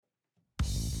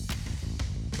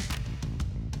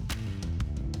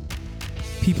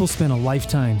People spend a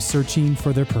lifetime searching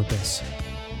for their purpose.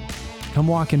 Come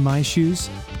walk in my shoes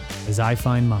as I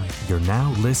find mine. You're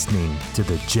now listening to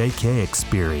the JK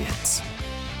Experience.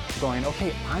 Going,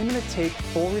 okay, I'm going to take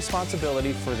full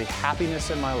responsibility for the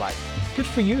happiness in my life. Good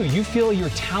for you. You feel you're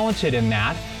talented in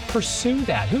that. Pursue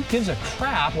that. Who gives a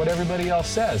crap what everybody else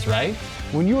says, right?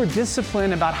 When you are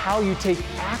disciplined about how you take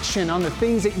action on the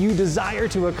things that you desire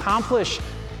to accomplish,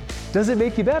 does it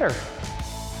make you better?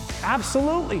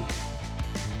 Absolutely.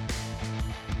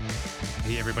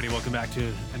 Hey everybody, welcome back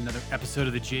to another episode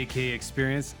of the JK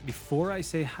Experience. Before I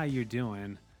say how you're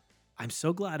doing, I'm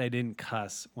so glad I didn't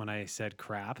cuss when I said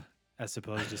crap as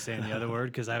opposed to saying the other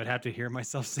word, because I would have to hear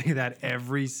myself say that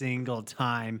every single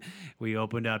time we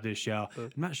opened up this show.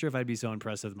 I'm not sure if I'd be so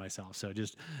impressed with myself. So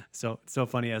just so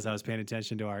funny as I was paying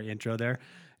attention to our intro there.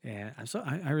 And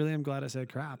I really am glad I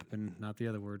said crap and not the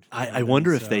other word. I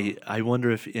wonder if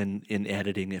in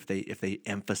editing if they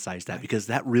emphasize that, because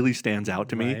that really stands out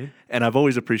to me, and I've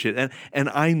always appreciated it. And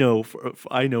I know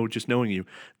just knowing you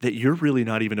that you're really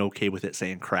not even okay with it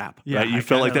saying crap. Yeah, right? You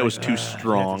felt like that was too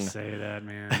strong. I have to say that,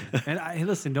 man. And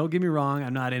listen, don't get me wrong.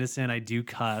 I'm not innocent. I do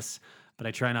cuss, but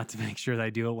I try not to make sure that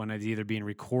I do it when it's either being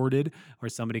recorded or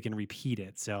somebody can repeat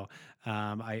it. So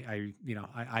I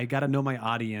got to know my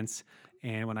audience.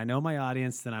 And when I know my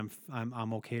audience, then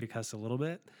I'm okay to cuss a little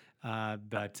bit,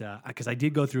 but because I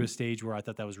did go through a stage where I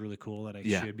thought that was really cool that I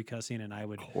should be cussing, and I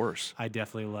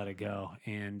definitely let it go,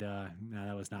 and no,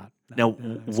 that was not.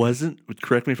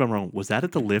 Correct me if I'm wrong. Was that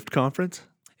at the Lyft conference?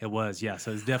 It was, yeah.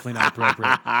 So it's definitely not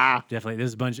appropriate. Definitely,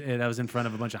 there's that was in front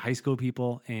of a bunch of high school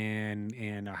people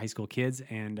and our high school kids,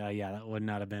 and that would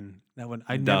not have been that one.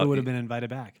 I never would have been invited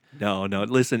back. No.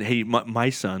 Listen, hey, my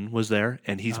son was there,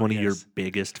 and he's one of your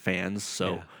biggest fans,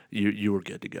 so you were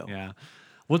good to go. Yeah.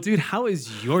 Well, dude, how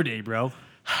is your day, bro?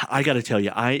 I got to tell you,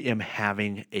 I am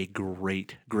having a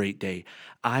great day.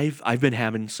 I've been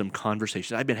having some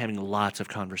conversations. I've been having lots of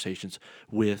conversations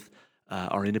with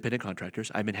our independent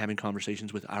contractors. I've been having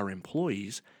conversations with our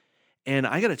employees, and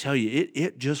I got to tell you,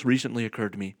 it just recently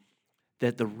occurred to me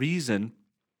that the reason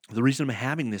I'm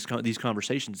having these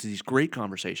conversations, these great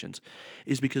conversations,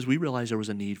 is because we realized there was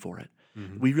a need for it.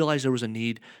 Mm-hmm. We realized there was a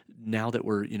need now that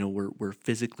we're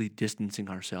physically distancing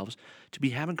ourselves to be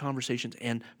having conversations,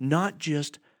 and not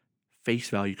just face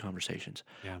value conversations.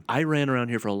 Yeah. I ran around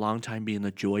here for a long time being the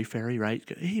joy fairy, right?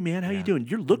 Hey man, how you doing?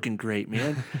 You're looking great,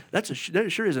 man. That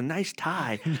sure is a nice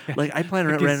tie. Like I plan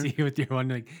around. See you with your one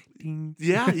like, ding.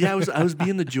 Yeah. I was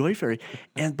being the joy fairy,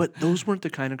 but those weren't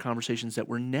the kind of conversations that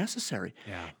were necessary.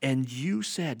 Yeah. And you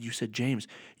said, James,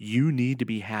 you need to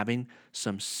be having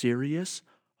some serious,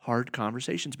 hard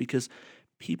conversations, because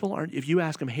people aren't. If you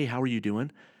ask them, hey, how are you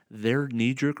doing? Their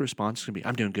knee-jerk response is gonna be,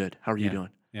 I'm doing good. How are you doing?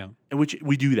 Yeah. And which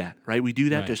we do that, right? We do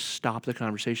that to stop the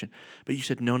conversation. But you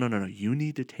said, no. You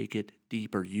need to take it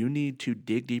deeper. You need to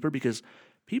dig deeper, because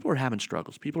people are having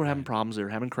struggles. People are having problems. They're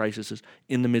having crises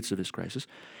in the midst of this crisis.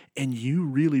 And you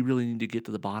really, really need to get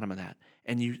to the bottom of that.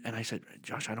 And I said,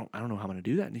 Josh, I don't know how I'm going to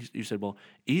do that. And you said, well,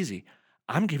 easy.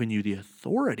 I'm giving you the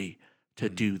authority to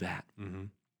do that. Mm-hmm.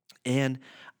 And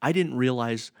I didn't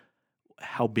realize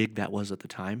how big that was at the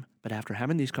time. But after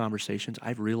having these conversations,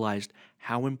 I've realized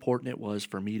how important it was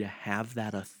for me to have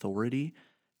that authority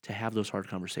to have those hard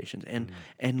conversations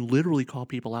and literally call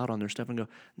people out on their stuff and go,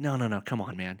 no, come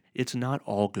on, man. It's not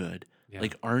all good. Yeah.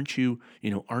 Like, aren't you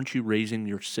raising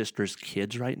your sister's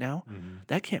kids right now? Mm-hmm.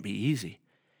 That can't be easy.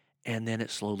 And then it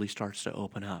slowly starts to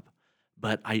open up.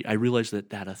 But I realized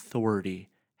that authority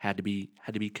had to be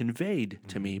conveyed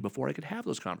to me before I could have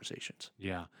those conversations.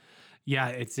 Yeah. Yeah,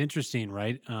 it's interesting,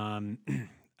 right?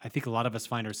 I think a lot of us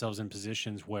find ourselves in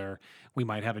positions where we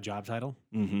might have a job title,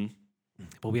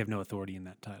 but we have no authority in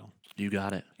that title. You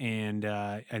got it. And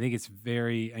I think it's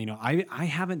very, I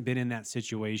haven't been in that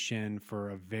situation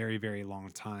for a very, very long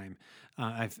time.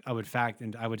 I would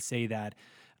say that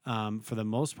for the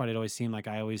most part, it always seemed like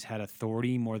I always had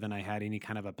authority more than I had any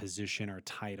kind of a position or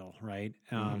title, right?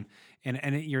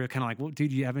 You're kind of like, well,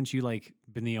 dude, haven't you like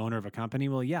been the owner of a company?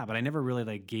 Well, yeah, but I never really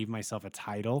like gave myself a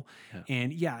title. Yeah.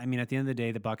 And yeah, I mean, at the end of the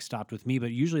day, the buck stopped with me,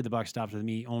 but usually the buck stopped with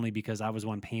me only because I was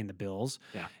one paying the bills.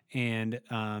 Yeah. And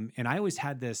I always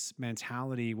had this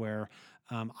mentality where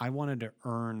I wanted to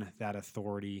earn that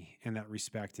authority and that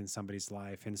respect in somebody's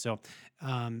life. And so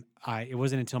it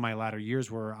wasn't until my latter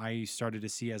years where I started to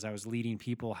see, as I was leading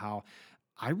people, how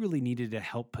I really needed to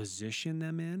help position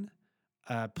them in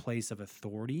a place of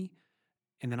authority.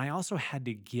 And then I also had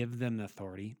to give them the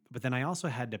authority, but then I also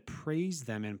had to praise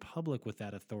them in public with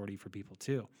that authority for people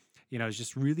too. It's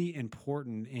just really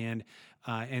important. And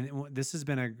this has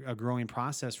been a growing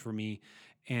process for me.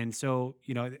 And so,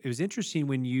 it was interesting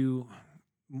when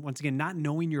once again, not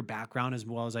knowing your background as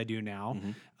well as I do now,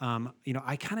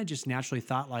 I kind of just naturally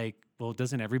thought like, well,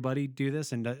 doesn't everybody do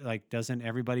this? And doesn't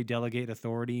everybody delegate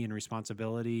authority and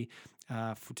responsibility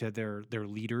to their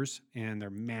leaders and their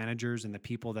managers and the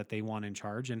people that they want in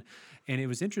charge? And it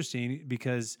was interesting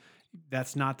because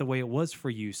that's not the way it was for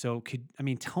you. So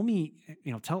tell me,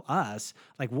 tell us,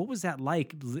 like, what was that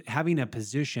like having a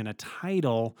position, a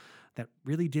title that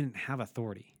really didn't have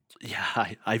authority?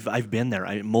 Yeah, I've been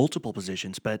there, multiple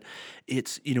positions, but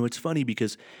it's funny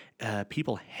because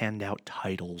people hand out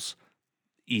titles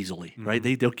easily, right?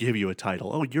 They'll give you a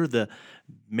title. Oh, you're the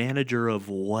manager of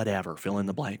whatever, fill in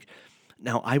the blank.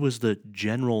 Now, I was the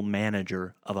general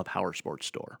manager of a power sports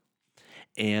store,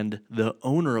 and the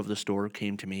owner of the store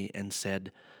came to me and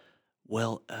said,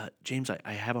 "Well, James,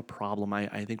 I have a problem.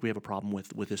 I think we have a problem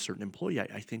with a certain employee.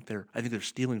 I think they're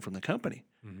stealing from the company."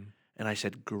 And I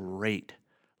said, "Great.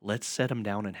 Let's set them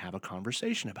down and have a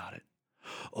conversation about it."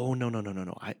 "Oh, no.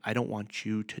 I don't want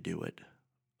you to do it."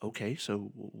 "Okay,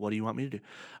 so what do you want me to do?"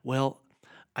 "Well,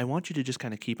 I want you to just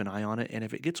kind of keep an eye on it, and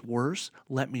if it gets worse,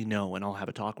 let me know, and I'll have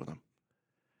a talk with them."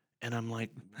 And I'm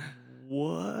like,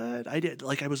 "What?"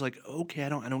 I was like, "Okay, I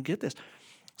don't get this."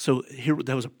 So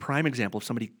that was a prime example of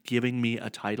somebody giving me a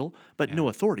title, but no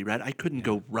authority, right? I couldn't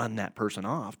go run that person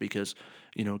off because,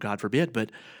 God forbid.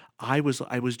 But I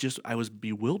was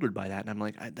bewildered by that, and I'm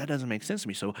like, that doesn't make sense to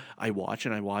me. So I watch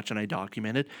and I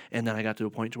document it, and then I got to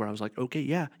a point where I was like, okay,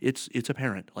 yeah, it's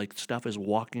apparent, like stuff is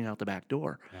walking out the back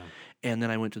door. And then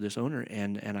I went to this owner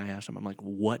and I asked him, I'm like,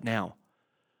 what now?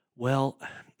 "Well,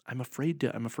 I'm afraid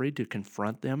to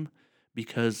confront them,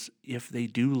 because if they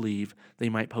do leave, they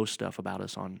might post stuff about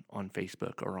us on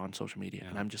Facebook or on social media."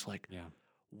 And I'm just like,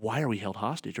 why are we held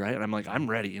hostage, right? And I'm like, I'm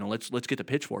ready. Let's get the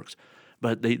pitchforks.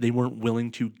 But they weren't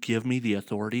willing to give me the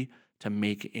authority to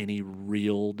make any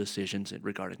real decisions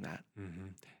regarding that.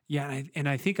 Yeah, and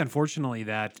I think unfortunately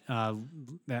that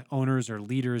that owners or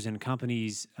leaders in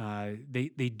companies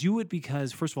they do it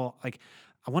because, first of all, like,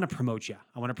 I want to promote you.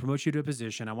 I want to promote you to a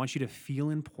position. I want you to feel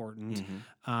important,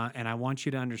 and I want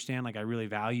you to understand, like, I really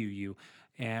value you.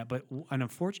 But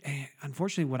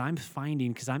unfortunately, what I'm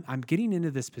finding, because I'm getting into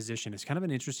this position, it's kind of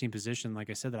an interesting position, like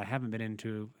I said, that I haven't been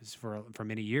into for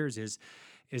many years, is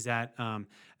that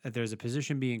there's a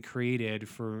position being created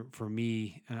for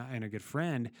me and a good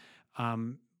friend,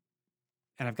 and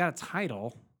I've got a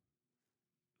title,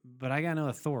 but I got no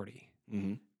authority,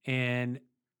 and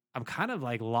I'm kind of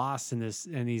like lost in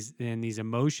these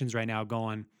emotions right now,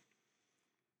 going,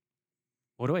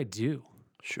 what do I do?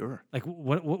 Sure. Like,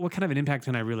 what kind of an impact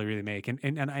can I really make?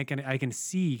 And I can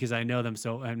see, because I know them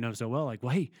so well, like,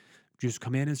 well, hey, just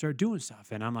come in and start doing stuff.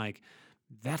 And I'm like,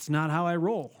 that's not how I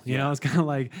roll. You know, it's kind of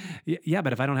like, yeah,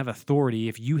 but if I don't have authority,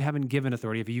 if you haven't given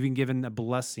authority, if you've been given a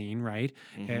blessing, right?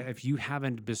 If you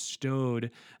haven't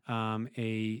bestowed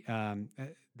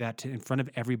that in front of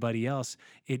everybody else,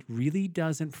 it really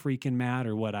doesn't freaking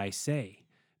matter what I say,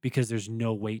 because there's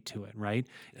no weight to it, right?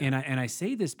 And I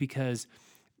say this because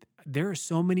there are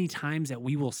so many times that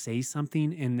we will say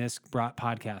something in this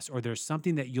podcast, or there's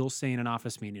something that you'll say in an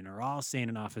office meeting, or I'll say in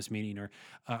an office meeting, or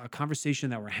a conversation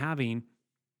that we're having,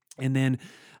 and then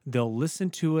they'll listen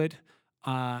to it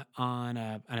on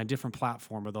a different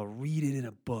platform, or they'll read it in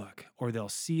a book, or they'll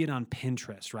see it on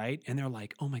Pinterest, right? And they're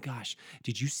like, "Oh my gosh,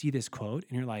 did you see this quote?"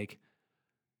 And you're like,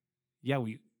 "Yeah,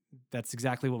 that's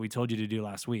exactly what we told you to do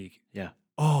last week." Yeah.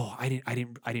 "Oh, I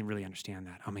didn't really understand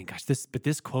that. Oh my gosh,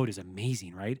 this quote is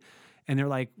amazing," right? And they're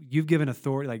like, "You've given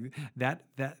authority, like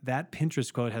that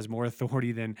Pinterest quote has more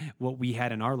authority than what we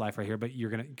had in our life right here, but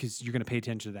because you're gonna pay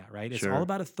attention to that, right?" It's all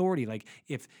about authority. Like,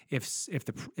 if I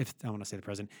want to say the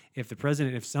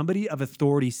president, if somebody of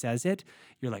authority says it,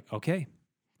 you're like, okay,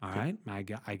 all right, I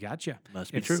got you.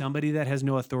 Must be if true. somebody that has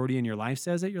no authority in your life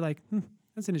says it, you're like,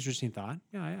 that's an interesting thought.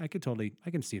 Yeah, I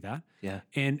can see that. Yeah.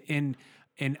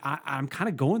 And I'm kind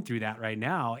of going through that right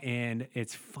now, and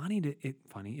it's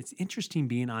it's interesting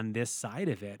being on this side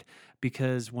of it,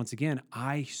 because once again,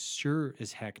 I sure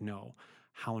as heck know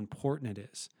how important it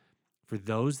is for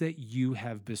those that you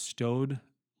have bestowed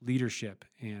leadership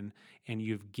in, and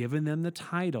you've given them the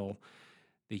title,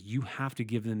 that you have to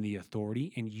give them the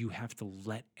authority, and you have to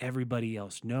let everybody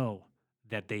else know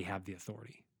that they have the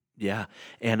authority. Yeah,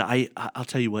 and I'll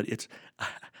tell you what,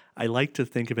 I like to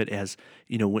think of it as,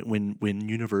 when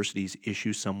universities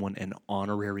issue someone an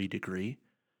honorary degree,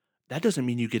 that doesn't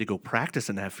mean you get to go practice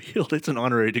in that field. It's an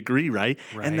honorary degree, right?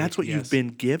 And that's what you've been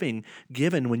given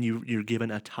when you're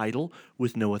given a title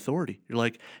with no authority. You're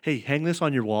like, hey, hang this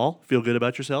on your wall, feel good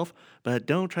about yourself, but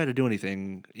don't try to do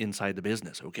anything inside the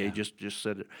business, okay? Just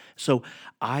set it. So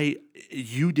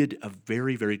you did a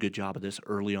very, very good job of this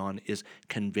early on, is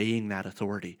conveying that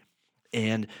authority.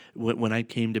 And when I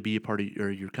came to be a part of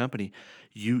your company,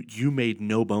 you made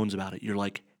no bones about it. You're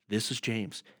like, this is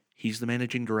James. He's the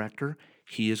managing director.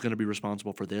 He is going to be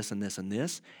responsible for this and this and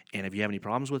this. And if you have any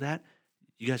problems with that,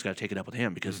 you guys got to take it up with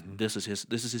him, because this is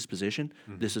his position.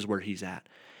 This is where he's at.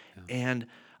 Yeah. And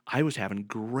I was having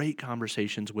great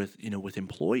conversations with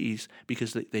employees,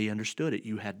 because they understood it.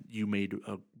 You made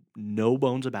no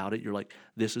bones about it. You're like,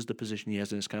 this is the position he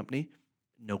has in his company.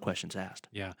 No questions asked.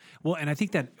 Yeah. Well, and I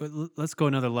think that let's go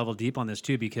another level deep on this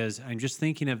too, because I'm just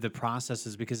thinking of the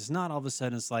processes, because it's not all of a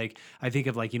sudden it's like, I think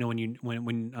of like,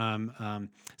 when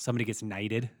somebody gets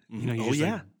knighted,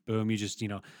 like, boom, you just,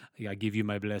 I give you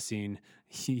my blessing.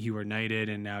 You were knighted,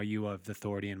 and now you have the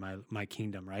authority in my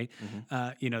kingdom, right?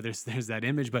 There's that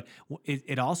image, but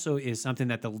it also is something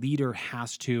that the leader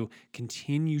has to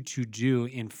continue to do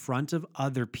in front of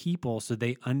other people, so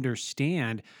they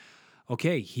understand,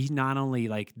 okay, he's not only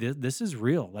like, this is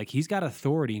real. Like, he's got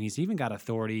authority, and he's even got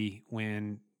authority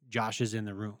when Josh is in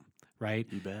the room, right?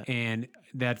 You bet. And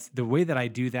that's the way that I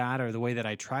do that, or the way that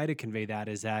I try to convey that,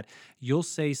 is that you'll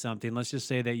say something. Let's just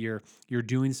say that you're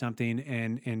doing something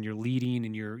and you're leading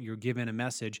and you're giving a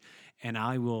message, and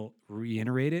I will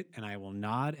reiterate it, and I will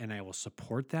nod, and I will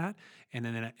support that. And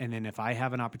then if I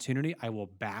have an opportunity, I will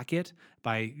back it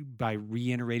by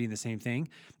reiterating the same thing.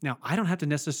 Now, I don't have to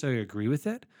necessarily agree with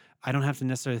it. I don't have to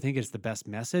necessarily think it's the best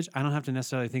message. I don't have to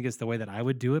necessarily think it's the way that I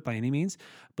would do it by any means,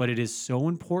 but it is so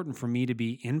important for me to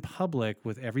be in public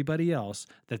with everybody else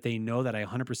that they know that I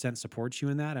 100% support you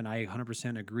in that, and I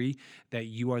 100% agree that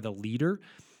you are the leader.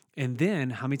 And then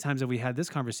how many times have we had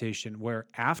this conversation where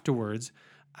afterwards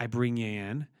I bring you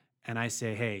in and I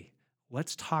say, hey,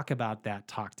 let's talk about that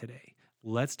talk today.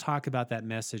 Let's talk about that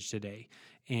message today.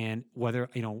 And whether,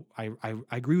 I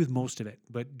agree with most of it,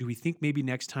 but do we think maybe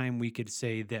next time we could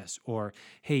say this? Or,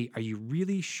 hey, are you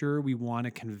really sure we want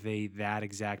to convey that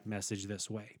exact message this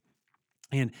way?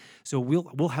 And so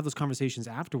we'll have those conversations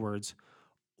afterwards.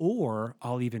 Or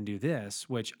I'll even do this,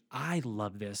 which I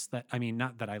love this.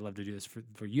 Not that I love to do this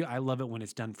for you. I love it when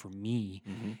it's done for me,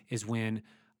 is when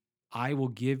I will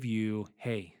give you,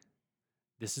 hey,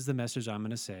 this is the message I'm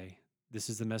going to say. This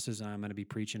is the message I'm going to be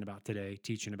preaching about today,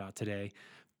 teaching about today.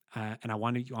 And I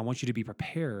want you to be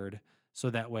prepared, so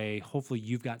that way, hopefully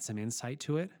you've got some insight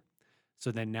to it.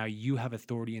 So then now you have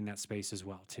authority in that space as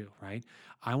well too, right?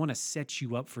 I want to set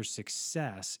you up for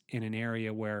success in an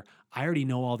area where I already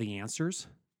know all the answers,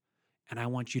 and I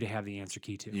want you to have the answer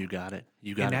key too. You got it.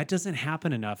 And that doesn't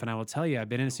happen enough. And I will tell you, I've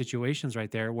been in situations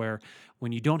right there where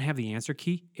when you don't have the answer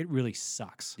key, it really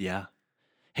sucks. Yeah.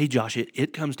 Hey, Josh,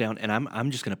 it comes down, and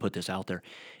I'm just going to put this out there.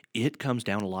 It comes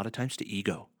down a lot of times to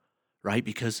ego, right?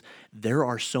 Because there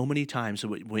are so many times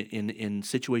in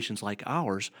situations like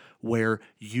ours where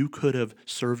you could have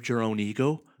served your own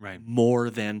ego more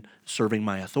than serving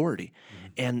my authority.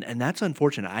 And that's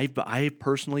unfortunate. I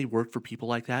personally worked for people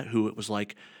like that, who it was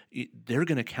like, they're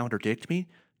going to contradict me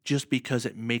just because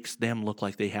it makes them look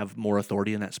like they have more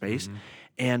authority in that space.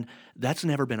 And that's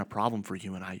never been a problem for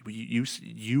you and I.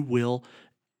 You will,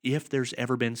 if there's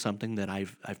ever been something that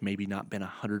I've maybe not been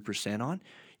 100% on,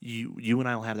 you and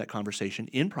I will have that conversation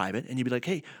in private, and you'd be like,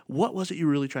 hey, what was it you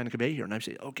were really trying to convey here? And I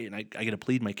say, okay, and I get to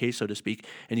plead my case, so to speak,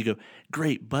 and you go,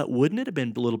 great, but wouldn't it have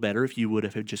been a little better if you would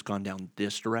have just gone down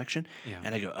this direction? Yeah.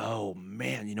 And I go, oh,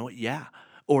 man, you know what? Yeah.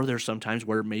 Or there's some times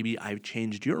where maybe I've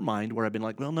changed your mind, where I've been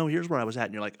like, well, no, here's where I was at,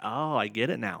 and you're like, oh, I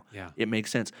get it now. Yeah. It makes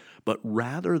sense. But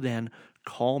rather than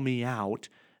call me out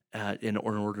in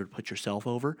order to put yourself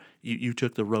over, you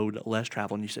took the road less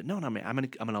traveled, and you said, no, I'm going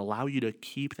to allow you to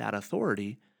keep that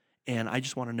authority, and I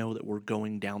just want to know that we're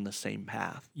going down the same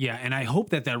path. Yeah, and I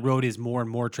hope that road is more and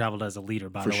more traveled as a leader,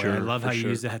 by the way. I love how you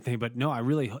use that thing, but no, I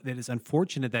really hope that it's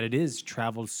unfortunate that it is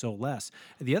traveled so less.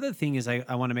 The other thing is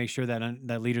I want to make sure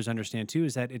that leaders understand too,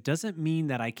 is that it doesn't mean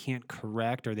that I can't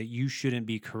correct, or that you shouldn't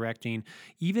be correcting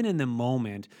even in the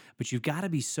moment, but you've got to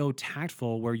be so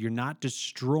tactful where you're not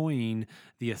destroying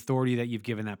the authority that you've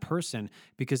given that person,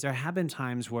 because there have been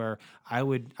times where I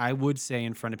would say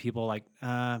in front of people like,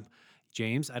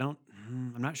 James, I'm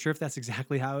not sure if that's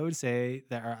exactly how I would say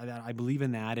that, or that I believe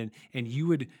in that. And you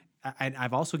would,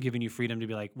 I've also given you freedom to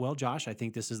be like, well, Josh, I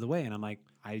think this is the way. And I'm like,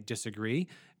 I disagree,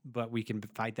 but we can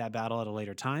fight that battle at a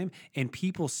later time. And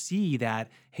people see that,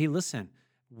 hey, listen,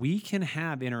 we can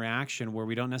have interaction where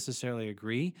we don't necessarily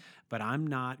agree, but I'm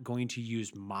not going to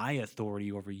use my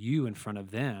authority over you in front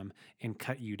of them and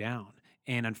cut you down.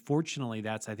 And unfortunately,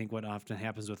 that's, I think, what often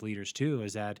happens with leaders too,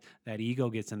 is that ego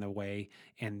gets in the way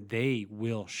and they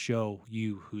will show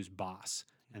you who's boss.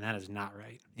 And that is not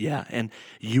right. Yeah, and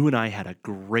you and I had a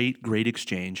great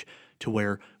exchange to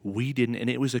where we didn't, and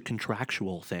it was a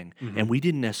contractual thing, and we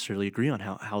didn't necessarily agree on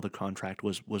how the contract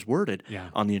was worded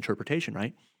on the interpretation,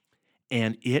 right?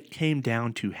 And it came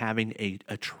down to having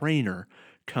a trainer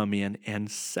come in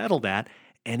and settle that,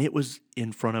 and it was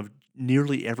in front of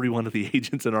nearly every one of the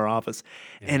agents in our office.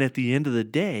 And at the end of the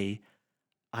day,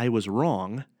 I was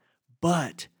wrong,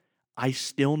 but I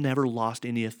still never lost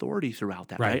any authority throughout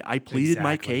that. Right? I pleaded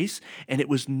my case, and it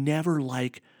was never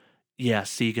like, yeah,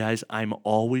 see, guys, I'm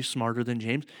always smarter than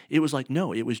James. It was like,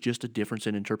 no, it was just a difference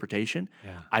in interpretation.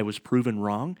 I was proven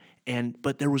wrong,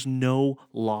 but there was no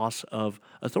loss of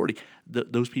authority.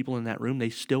 Those people in that room, they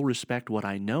still respect what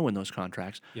I know in those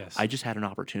contracts. Yes. I just had an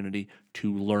opportunity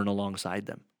to learn alongside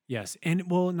them. Yes. And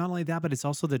well, not only that, but it's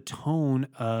also the tone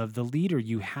of the leader.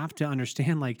 You have to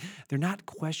understand, like, they're not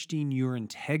questioning your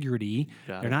integrity.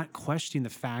 They're not questioning the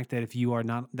fact that if you are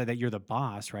not, that you're the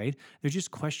boss, right? They're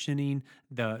just questioning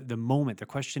the moment. They're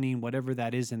questioning whatever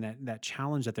that is and that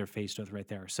challenge that they're faced with right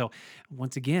there. So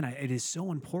once again, it is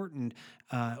so important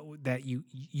that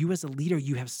you as a leader,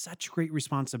 you have such great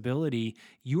responsibility.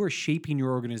 You are shaping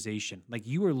your organization. Like,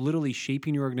 you are literally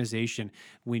shaping your organization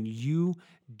when you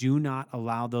do not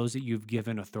allow those that you've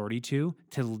given authority to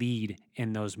lead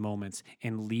in those moments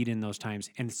and lead in those times,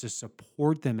 and to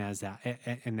support them as that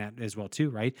and that as well too,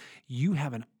 right? You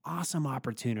have an awesome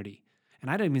opportunity, and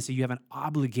I don't even say you have an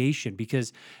obligation,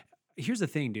 because here's the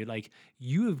thing, dude. Like,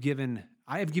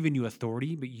 I have given you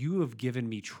authority, but you have given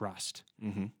me trust.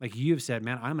 Like, you have said,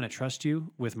 man, I'm going to trust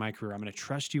you with my career. I'm going to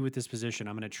trust you with this position.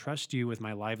 I'm going to trust you with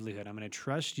my livelihood. I'm going to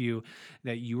trust you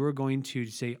that you are going to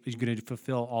you're going to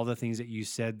fulfill all the things that you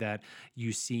said that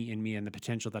you see in me and the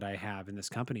potential that I have in this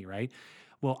company, right?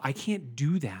 Well, I can't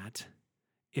do that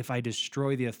if I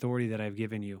destroy the authority that I've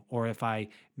given you, or if I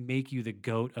make you the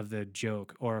goat of the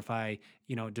joke, or if I,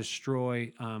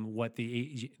 destroy what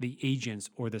the agents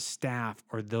or the staff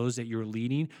or those that you're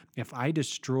leading, if I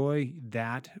destroy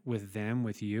that with them,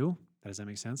 with you, does that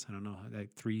make sense? I don't know,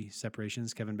 like 3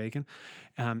 separations, Kevin Bacon.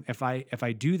 If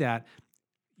I do that,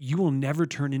 you will never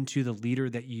turn into the leader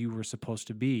that you were supposed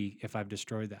to be if I've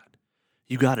destroyed that.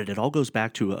 You got it. It all goes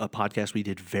back to a podcast we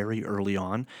did very early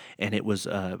on, and it was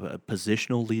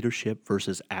positional leadership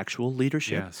versus actual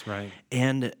leadership. Yes, right.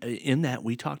 And in that,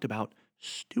 we talked about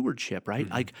stewardship, right?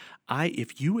 Like,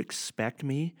 if you expect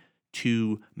me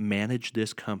to manage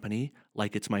this company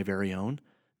like it's my very own,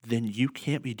 then you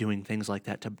can't be doing things like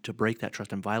that to break that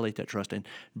trust and violate that trust and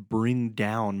bring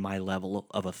down my level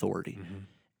of authority.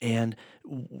 And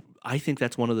I think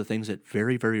that's one of the things that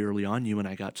very, very early on you and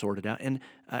I got sorted out. And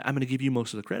I'm going to give you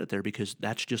most of the credit there, because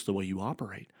that's just the way you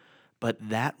operate. But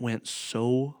that went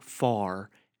so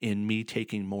far in me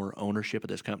taking more ownership of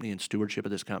this company and stewardship of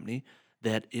this company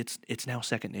that it's now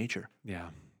second nature. Yeah.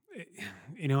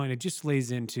 And it just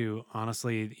lays into,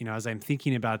 honestly, as I'm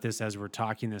thinking about this, as we're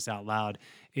talking this out loud,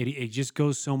 it just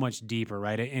goes so much deeper,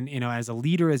 right? And, as a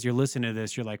leader, as you're listening to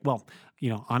this, you're like, well,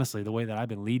 honestly, the way that I've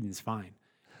been leading is fine.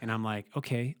 And I'm like,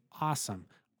 okay, awesome.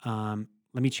 Let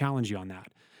me challenge you on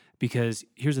that, because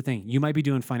here's the thing: you might be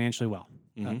doing financially well.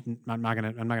 I'm not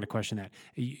gonna question that.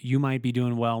 You might be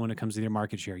doing well when it comes to your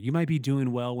market share. You might be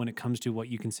doing well when it comes to what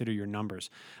you consider your numbers.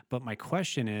 But my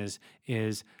question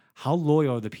is how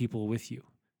loyal are the people with you?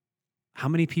 How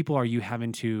many people are you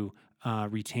having to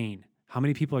retain? How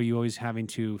many people are you always having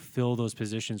to fill those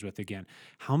positions with again?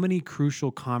 How many crucial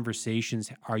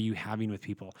conversations are you having with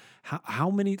people?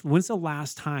 When's the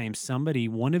last time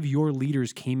one of your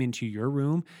leaders came into your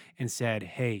room and said,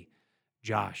 hey,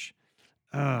 Josh,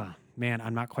 man,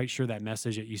 I'm not quite sure that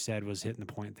message that you said was hitting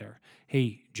the point there.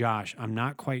 Hey, Josh, I'm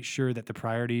not quite sure that the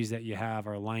priorities that you have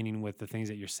are aligning with the things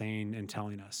that you're saying and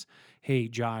telling us. Hey,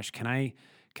 Josh, can I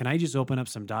just open up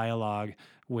some dialogue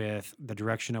with the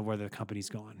direction of where the company's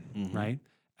going, right?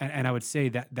 And I would say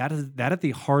that at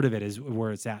the heart of it is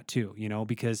where it's at too,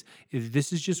 because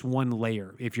this is just one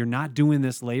layer. If you're not doing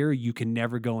this layer, you can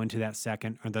never go into that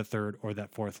second or the third or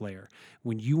that fourth layer.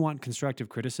 When you want constructive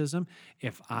criticism,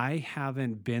 if I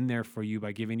haven't been there for you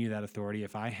by giving you that authority,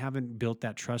 if I haven't built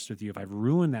that trust with you, if I've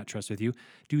ruined that trust with you,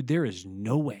 dude, there is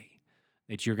no way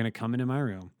that you're going to come into my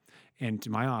room and to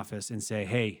my office and say,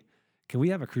 hey, can we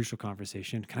have a crucial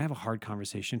conversation? Can I have a hard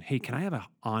conversation? Hey, can I have an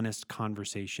honest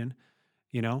conversation?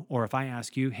 Or if I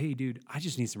ask you, hey, dude, I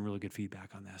just need some really good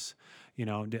feedback on this,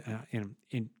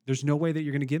 and there's no way that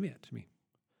you're going to give it to me.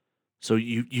 So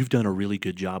you've done a really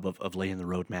good job of laying the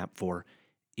roadmap for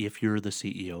if you're the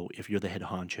CEO, if you're the head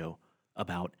honcho,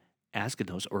 about asking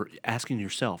those or asking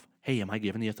yourself, hey, am I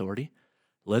given the authority?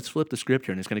 Let's flip the script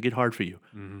here, and it's going to get hard for you.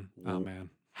 Oh man.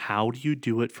 How do you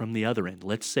do it from the other end?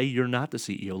 Let's say you're not the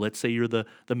CEO. Let's say you're the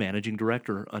managing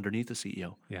director underneath the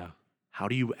CEO. Yeah. How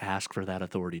do you ask for that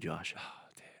authority, Josh?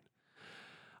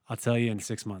 I'll tell you in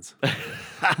 6 months.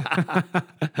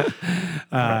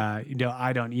 I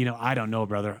don't know,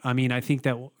 brother. I mean, I think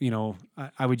that,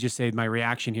 I would just say my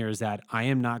reaction here is that I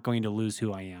am not going to lose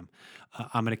who I am.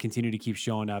 I'm going to continue to keep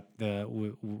showing up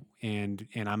and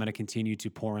I'm going to continue to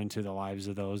pour into the lives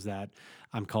of those that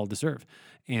I'm called to serve.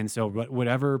 And so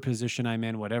whatever position I'm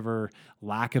in, whatever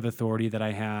lack of authority that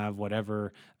I have,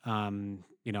 whatever,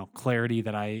 clarity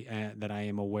that I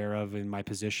am aware of in my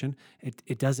position,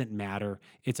 it doesn't matter.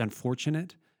 It's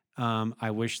unfortunate. I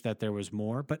wish that there was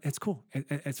more, but it's cool.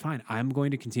 It's fine. I'm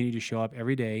going to continue to show up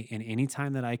every day, and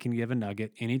anytime that I can give a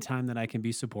nugget, anytime that I can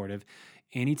be supportive,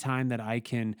 anytime that I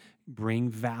can bring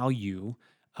value,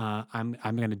 I'm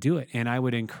going to do it. And I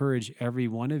would encourage every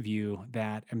one of you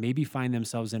that maybe find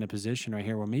themselves in a position right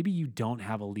here where maybe you don't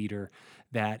have a leader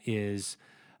that is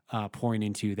pouring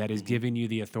into, that is giving you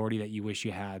the authority that you wish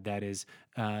you had, that is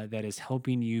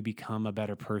helping you become a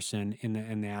better person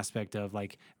in the aspect of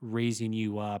like raising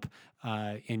you up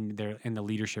in the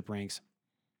leadership ranks.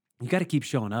 You got to keep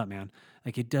showing up, man.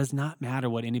 Like it does not matter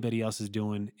what anybody else is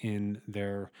doing in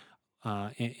their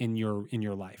in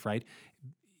your life, right?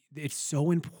 It's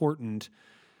so important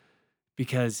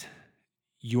because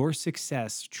your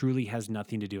success truly has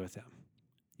nothing to do with them.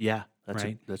 Yeah,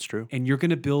 Right. That's true. And you're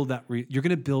going to build you're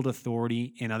going to build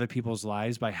authority in other people's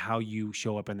lives by how you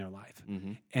show up in their life.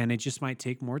 And it just might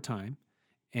take more time,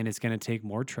 and it's going to take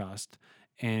more trust,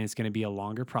 and it's going to be a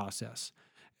longer process.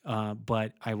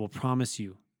 But I will promise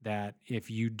you that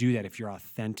if you do that, if you're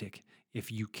authentic,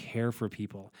 if you care for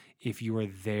people, if you are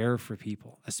there for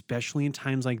people, especially in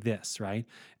times like this, right,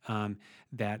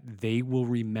 that they will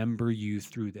remember you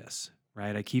through this,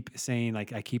 right? I keep saying,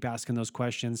 like, I keep asking those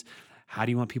questions. How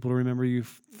do you want people to remember you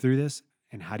through this?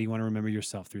 And how do you want to remember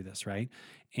yourself through this, right?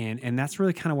 And that's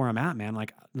really kind of where I'm at, man.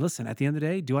 Like, listen, at the end of the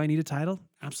day, do I need a title?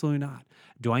 Absolutely not.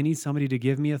 Do I need somebody to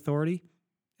give me authority?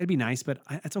 It'd be nice, but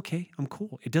it's okay. I'm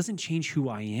cool. It doesn't change who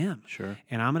I am. Sure.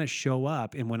 And I'm going to show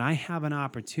up. And when I have an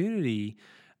opportunity,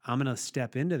 I'm going to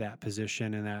step into that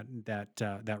position and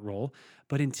that role.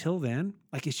 But until then,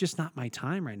 like, it's just not my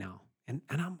time right now. And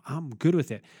I'm good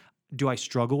with it. Do I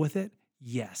struggle with it?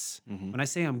 Yes. When I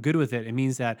say I'm good with it, it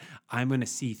means that I'm going to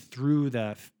see through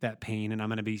that pain, and I'm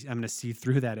going to see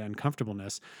through that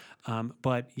uncomfortableness.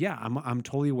 But yeah, I'm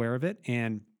totally aware of it,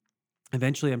 and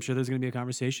eventually I'm sure there's going to be a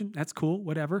conversation. That's cool,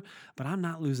 whatever. But I'm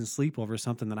not losing sleep over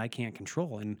something that I can't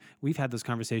control. And we've had those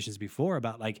conversations before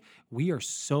about, like, we are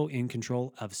so in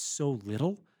control of so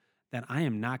little that I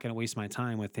am not going to waste my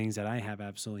time with things that I have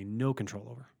absolutely no control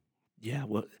over. Yeah,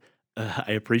 well,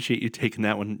 I appreciate you taking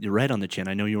that one. You're right on the chin.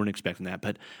 I know you weren't expecting that,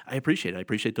 but I appreciate it. I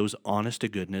appreciate those honest to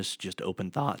goodness, just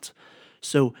open thoughts.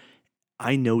 So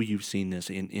I know you've seen this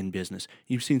in business.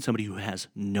 You've seen somebody who has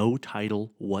no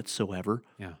title whatsoever,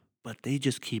 Yeah. but they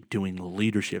just keep doing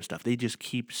leadership stuff. They just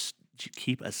keep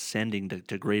ascending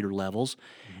to greater levels,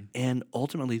 and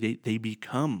ultimately they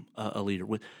become a leader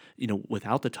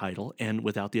without the title and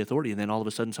without the authority. And then all of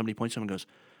a sudden somebody points to them and goes,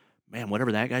 man,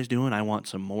 whatever that guy's doing, I want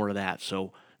some more of that.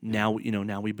 So now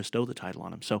we bestow the title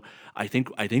on him. So I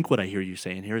think what I hear you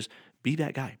saying here is be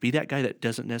that guy. Be that guy that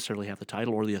doesn't necessarily have the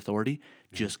title or the authority,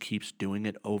 just keeps doing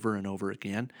it over and over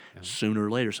again. Sooner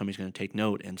or later, somebody's going to take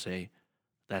note and say,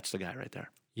 that's the guy right there.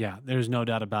 Yeah, there's no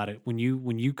doubt about it. When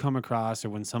you come across, or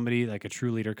when somebody like a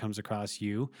true leader comes across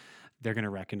you, they're going to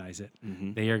recognize it.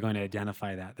 They are going to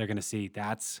identify that. They're going to see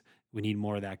we need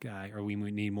more of that guy, or we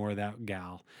need more of that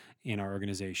gal in our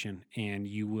organization, and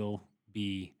you will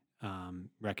be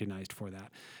recognized for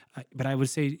that. But I would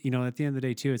say, at the end of the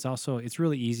day too, it's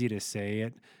really easy to say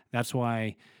it. That's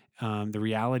why the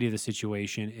reality of the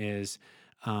situation is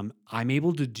I'm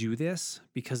able to do this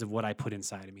because of what I put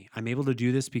inside of me. I'm able to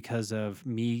do this because of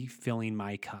me filling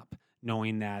my cup,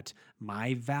 knowing that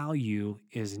my value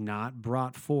is not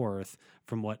brought forth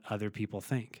from what other people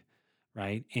think.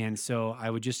 Right. And so I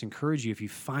would just encourage you, if you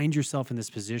find yourself in this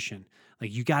position,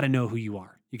 like, you got to know who you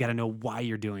are. You got to know why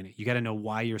you're doing it. You got to know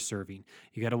why you're serving.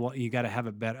 You got to have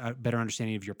a better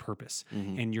understanding of your purpose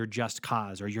and your just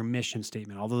cause, or your mission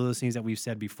statement, all of those things that we've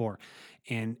said before.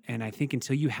 And I think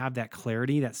until you have that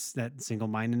clarity, that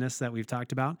single-mindedness that we've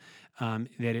talked about, that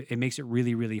it makes it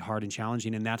really, really hard and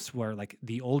challenging. And that's where, like,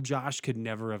 the old Josh could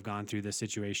never have gone through this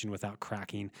situation without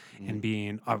cracking and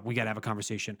being, we got to have a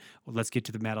conversation. Well, let's get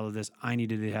to the metal of this. I need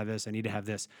to have this. I need to have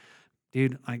this.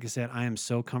 dude, like I said, I am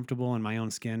so comfortable in my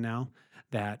own skin now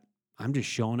that I'm just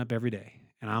showing up every day.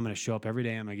 And I'm going to show up every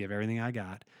day. I'm going to give everything I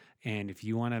got. And if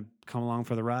you want to come along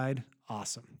for the ride,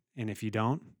 awesome. And if you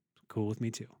don't, cool with me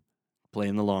too.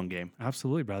 Playing the long game.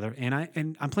 Absolutely, brother. And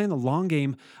I'm playing the long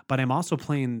game, but I'm also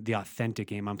playing the authentic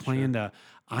game. I'm playing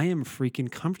I am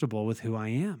freaking comfortable with who I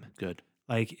am. Good.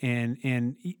 Like,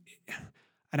 and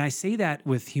I say that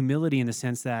with humility in the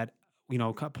sense that, you know,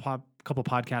 a couple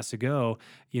podcasts ago,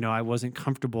 you know, I wasn't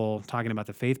comfortable talking about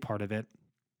the faith part of it.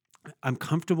 I'm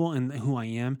comfortable in who I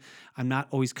am. I'm not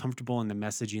always comfortable in the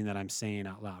messaging that I'm saying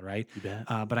out loud, right? You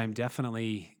bet. But I'm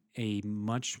definitely a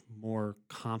much more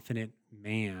confident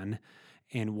man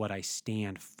in what I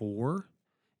stand for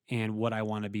and what I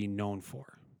want to be known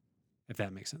for, if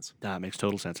that makes sense. That makes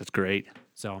total sense. That's great.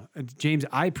 So, James,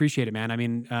 I appreciate it, man. I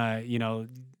mean, you know,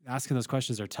 asking those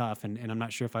questions are tough, and I'm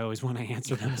not sure if I always want to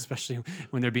answer them, especially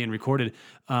when they're being recorded.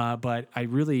 But I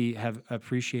really have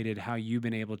appreciated how you've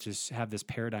been able to have this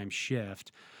paradigm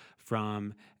shift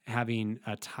from having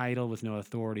a title with no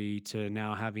authority to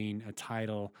now having a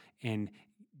title and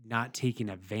not taking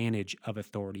advantage of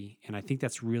authority. And I think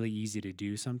that's really easy to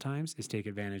do sometimes, is take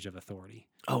advantage of authority.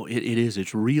 Oh, it is.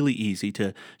 It's really easy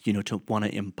to, you know, to want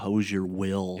to impose your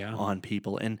will on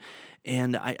people.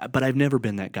 But I've never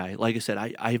been that guy. Like I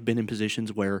said, I've been in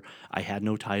positions where I had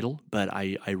no title, but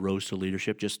I rose to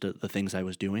leadership just to the things I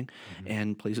was doing,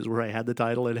 and places where I had the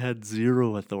title and had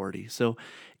zero authority. So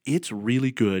it's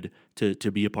really good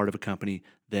to be a part of a company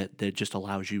that just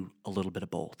allows you a little bit of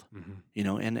both, you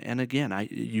know. And again,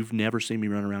 you've never seen me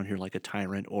run around here like a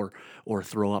tyrant or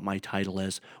throw up my title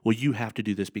as, well, you have to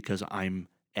do this because I'm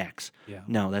X. Yeah.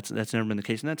 No, that's never been the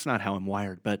case, and that's not how I'm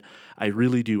wired. But I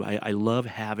really do. I love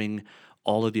having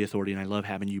all of the authority, and I love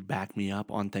having you back me up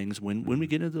on things when we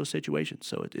get into those situations.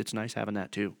 So it's nice having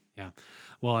that too. Yeah.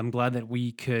 Well, I'm glad that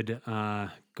we could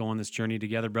go on this journey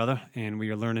together, brother. And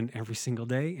we are learning every single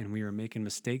day, and we are making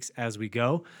mistakes as we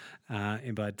go.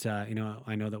 But you know,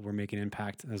 I know that we're making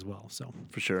impact as well. So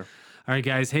For sure. all right,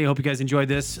 guys. Hey, hope you guys enjoyed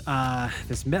this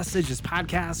this message, this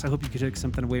podcast. I hope you could take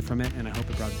something away from it, and I hope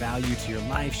it brought value to your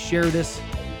life. Share this.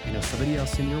 I know somebody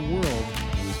else in your world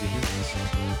needs to hear this.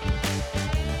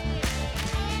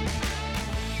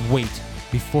 Wait,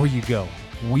 before you go,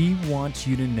 we want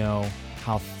you to know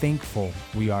how thankful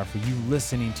we are for you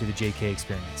listening to the JK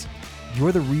Experience.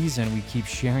 You're the reason we keep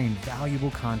sharing valuable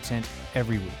content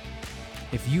every week.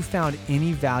 If you found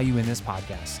any value in this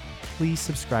podcast, please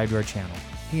subscribe to our channel.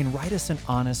 Hey, and write us an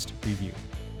honest review.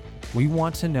 We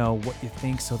want to know what you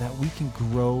think so that we can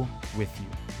grow with you.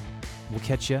 We'll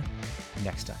catch you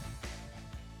next time.